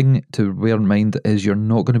only thing to bear in mind is you're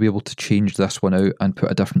not going to be able to change this one out and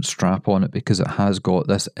put a different strap on it because it has got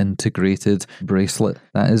this integrated bracelet.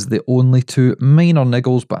 That is the only two minor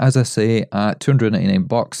niggles, but as I say, at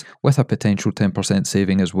 $299 with a potential 10%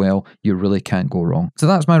 saving as well, you really can't go wrong. So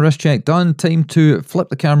that's my wrist check done. Time to flip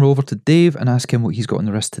the camera over to Dave and ask him what he's got on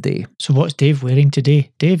the wrist today. So what's Dave wearing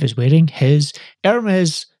today? Dave is wearing his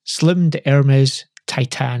Hermes Slim de Hermes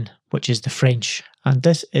Titan, which is the French. And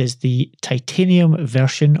this is the titanium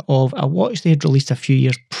version of a watch they had released a few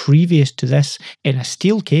years previous to this in a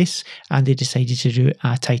steel case, and they decided to do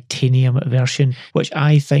a titanium version, which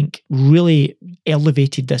I think really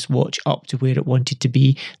elevated this watch up to where it wanted to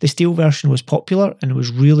be. The steel version was popular and it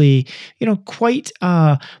was really, quite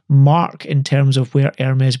a mark in terms of where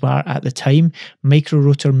Hermes were at the time. Micro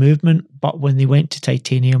rotor movement, but when they went to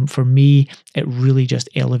titanium, for me, it really just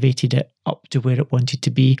elevated it up to where it wanted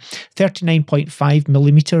to be. 39.5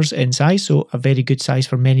 millimeters in size, so a very good size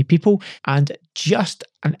for many people, and just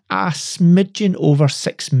a smidgen over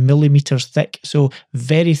 6 millimeters thick, so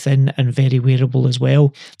very thin and very wearable as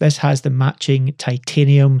well. This has the matching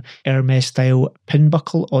titanium Hermes style pin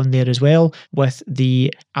buckle on there as well, with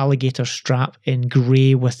the alligator strap in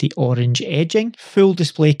grey with the orange edging. Full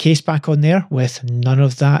display case back on there with none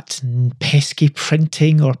of that pesky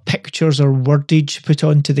printing or pictures or wordage put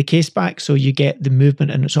onto the case back, so you get the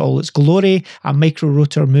movement in all its glory. A micro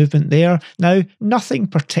rotor movement there. Now, nothing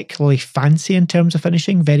particularly fancy in terms of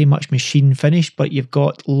finishing, very much machine finish, but you've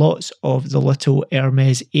got lots of the little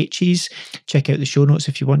Hermes H's. Check out the show notes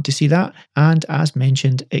if you want to see that. And as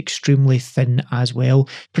mentioned, extremely thin as well.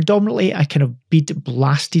 Predominantly a kind of bead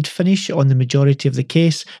blasted finish on the majority of the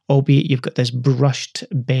case, albeit you've got this brushed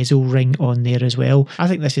bezel ring on there as well. I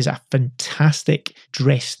think this is a fantastic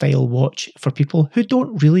dress style watch for people who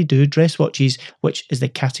don't really do dress watches, which is the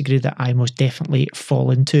category that I most definitely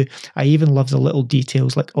fall into. I even love the little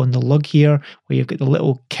details like on the lug here, where you've got the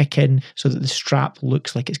little kick in so that the strap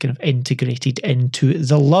looks like it's kind of integrated into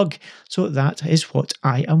the lug. So that is what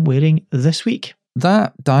I am wearing this week.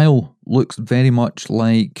 That dial looks very much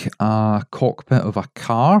like a cockpit of a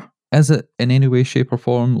car. Is it in any way, shape or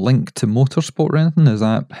form linked to motorsport or anything? Is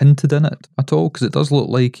that hinted in it at all? Because it does look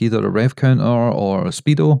like either a rev counter or a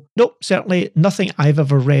speedo. Nope, certainly nothing I've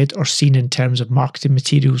ever read or seen in terms of marketing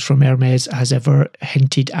materials from Hermes has ever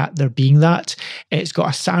hinted at there being that. It's got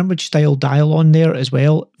a sandwich style dial on there as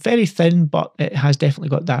well. Very thin, but it has definitely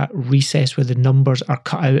got that recess where the numbers are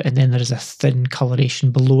cut out, and then there is a thin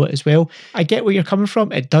coloration below it as well. I get where you're coming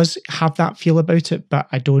from. It does have that feel about it, but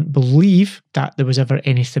I don't believe that there was ever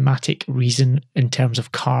any thematic reason in terms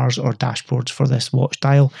of cars or dashboards for this watch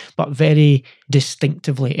dial, but very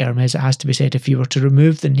distinctively Hermes, it has to be said. If you were to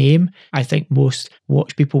remove the name, I think most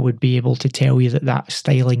watch people would be able to tell you that that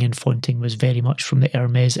styling and fonting was very much from the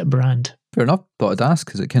Hermes brand. Fair enough. Thought I'd ask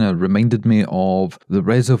because it kind of reminded me of the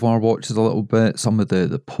Reservoir watches a little bit, some of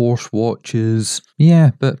the Porsche watches.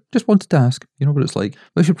 Yeah, but just wanted to ask. You know what it's like.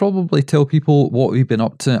 We should probably tell people what we've been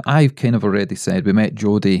up to. I've kind of already said we met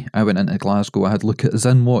Jodie. I went into Glasgow. I had a look at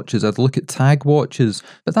Zen watches. I had a look at Tag watches.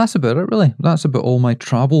 But that's about it, really. That's about all my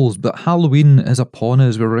travels. But Halloween is upon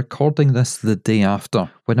us. We're recording this the day after,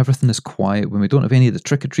 when everything is quiet, when we don't have any of the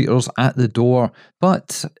trick-or-treaters at the door.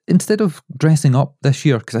 But instead of dressing up this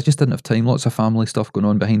year, because I just didn't have time, lots of family stuff going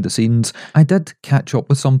on behind the scenes, I did catch up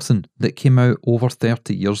with something that came out over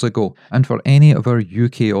 30 years ago. And for any of our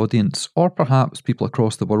UK audience, or perhaps people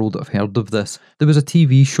across the world that have heard of this, there was a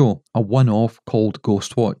TV show, a one-off called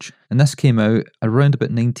Ghostwatch. And this came out around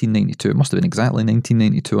about 1992. It must have been exactly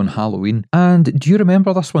 1992 on Halloween. And do you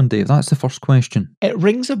remember this one, Dave? That's the first question. It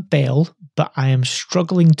rings a bell, but I am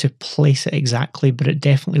struggling to place it exactly, but it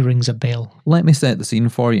definitely rings a bell. Let me set the scene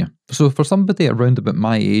for you. So for somebody around about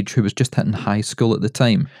my age who was just hitting high school at the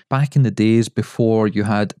time, back in the days before you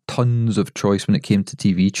had tons of choice when it came to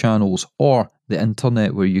TV channels or the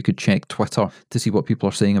internet where you could check Twitter to see what people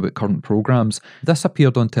are saying about current programmes, this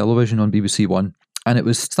appeared on television on BBC One. And it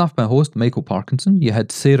was staffed by host Michael Parkinson. You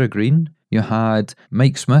had Sarah Green. You had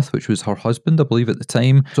Mike Smith, which was her husband, I believe, at the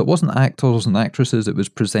time. So it wasn't actors and actresses, it was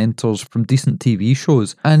presenters from decent TV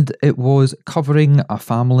shows. And it was covering a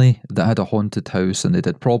family that had a haunted house and they'd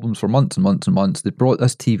had problems for months and months and months. They brought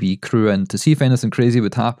this TV crew in to see if anything crazy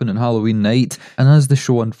would happen on Halloween night. And as the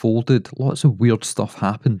show unfolded, lots of weird stuff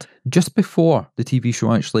happened. Just before the TV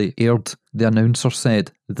show actually aired, the announcer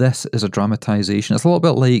said, "This is a dramatisation." It's a little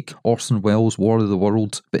bit like Orson Welles' War of the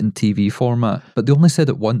Worlds, but in TV format. But they only said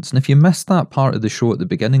it once. And if you missed that part of the show at the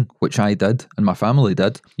beginning, which I did, and my family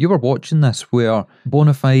did, you were watching this where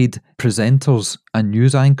bona fide presenters and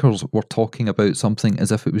news anchors were talking about something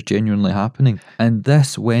as if it was genuinely happening. And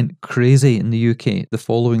this went crazy in the UK. The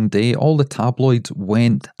following day, all the tabloids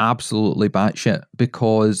went absolutely batshit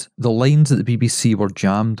because the lines at the BBC were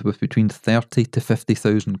jammed with between 30 to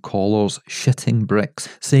 50,000 callers shitting bricks,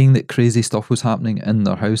 saying that crazy stuff was happening in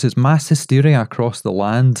their houses. Mass hysteria across the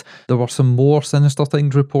land. There were some more sinister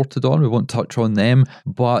things reported on. We won't touch on them,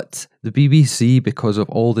 but the BBC, because of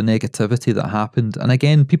all the negativity that happened, and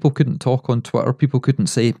again, people couldn't talk on Twitter, people couldn't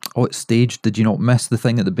say, "Oh, it's staged, did you not miss the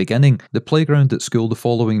thing at the beginning?" The playground at school the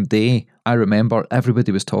following day, I remember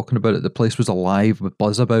everybody was talking about it, the place was alive with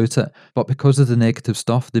buzz about it, but because of the negative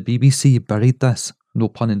stuff, the BBC buried this. No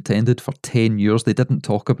pun intended, for 10 years. They didn't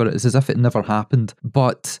talk about it. It's as if it never happened.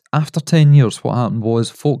 But after 10 years, what happened was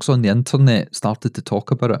folks on the internet started to talk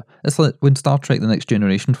about it. It's like when Star Trek The Next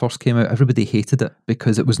Generation first came out, everybody hated it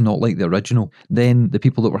because it was not like the original. Then the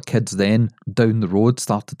people that were kids then down the road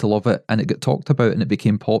started to love it and it got talked about and it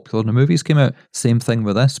became popular and the movies came out. Same thing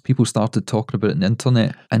with this. People started talking about it on the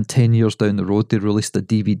internet and 10 years down the road they released a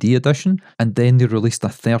DVD edition and then they released a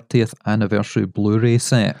 30th anniversary Blu-ray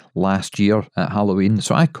set last year at Halloween.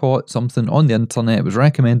 So I caught something on the internet, it was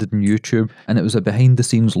recommended on YouTube, and it was a behind the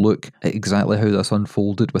scenes look at exactly how this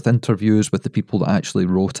unfolded with interviews with the people that actually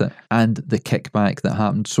wrote it and the kickback that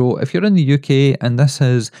happened. So if you're in the UK and this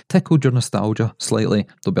has tickled your nostalgia slightly,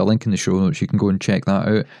 there'll be a link in the show notes, you can go and check that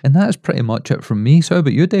out. And that is pretty much it from me. So how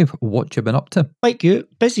about you, Dave? What you been up to? Like you,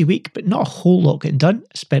 busy week, but not a whole lot getting done.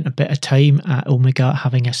 Spent a bit of time at Omega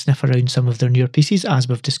having a sniff around some of their newer pieces, as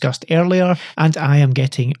we've discussed earlier, and I am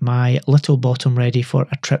getting my little bottom ready for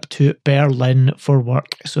a trip to Berlin for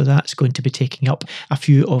work. So that's going to be taking up a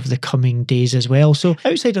few of the coming days as well. So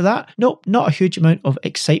outside of that, no, not a huge amount of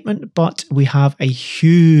excitement, but we have a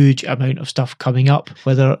huge amount of stuff coming up,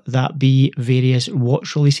 whether that be various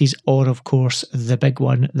watch releases or of course the big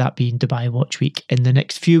one, that being Dubai Watch Week in the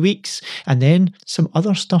next few weeks. And then some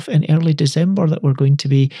other stuff in early December that we're going to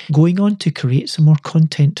be going on to create some more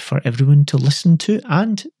content for everyone to listen to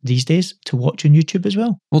and these days to watch on YouTube as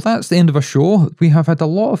well. Well, that's the end of our show. we have had a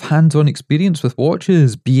lot of hands-on experience with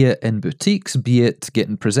watches, be it in boutiques, be it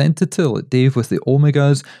getting presented to, like Dave with the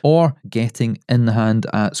Omegas, or getting in the hand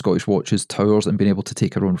at Scottish Watches towers and being able to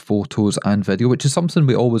take our own photos and video, which is something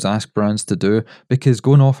we always ask brands to do, because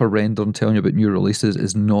going off a render and telling you about new releases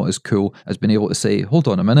is not as cool as being able to say, hold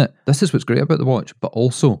on a minute, this is what's great about the watch, but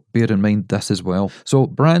also bear in mind this as well. So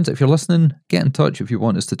brands, if you're listening, get in touch if you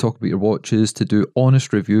want us to talk about your watches, to do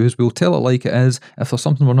honest reviews. We'll tell it like it is. If there's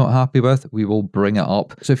something we're not happy with, we will bring it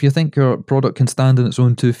up. So if you think your product can stand on its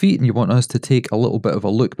own 2 feet and you want us to take a little bit of a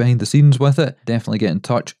look behind the scenes with it, definitely get in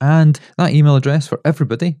touch. And that email address for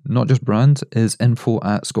everybody, not just brands, is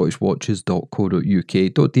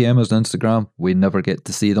info@scottishwatches.co.uk. Don't DM us on Instagram, we never get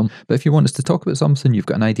to see them. But if you want us to talk about something, you've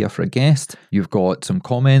got an idea for a guest, you've got some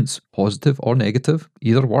comments, positive or negative,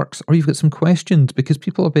 either works, or you've got some questions, because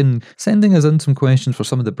people have been sending us in some questions for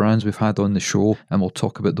some of the brands we've had on the show, and we'll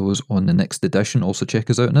talk about those on the next edition. Also check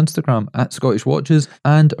us out on Instagram @Scottish Watches,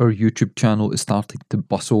 and our YouTube channel is starting to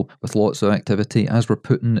bustle with lots of activity as we're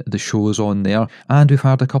putting the shows on there. And we've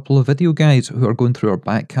had a couple of video guys who are going through our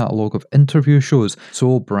back catalogue of interview shows.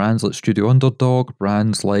 So brands like Studio Underdog,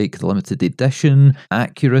 brands like the Limited Edition,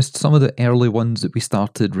 Accurist, some of the early ones that we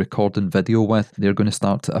started recording video with, they're going to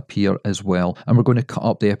start to appear as well. And we're going to cut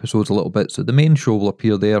up the episodes a little bit, so the main show will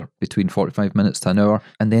appear there between 45 minutes to an hour,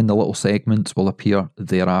 and then the little segments will appear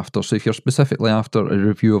thereafter. So if you're specifically after a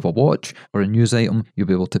review of a watch or a news item, you'll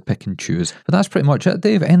be able to pick and choose. But that's pretty much it,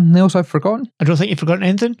 Dave. Anything else I've forgotten? I don't think you've forgotten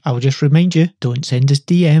anything. I will just remind you, don't send us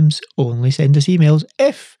DMs, only send us emails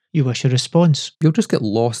if you wish a response. You'll just get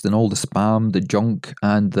lost in all the spam, the junk,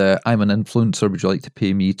 and the I'm an influencer, would you like to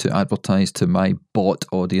pay me to advertise to my bot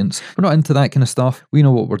audience? We're not into that kind of stuff. We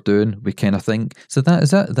know what we're doing, we kind of think. So that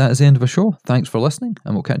is it. That is the end of the show. Thanks for listening,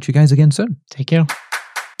 and we'll catch you guys again soon. Take care.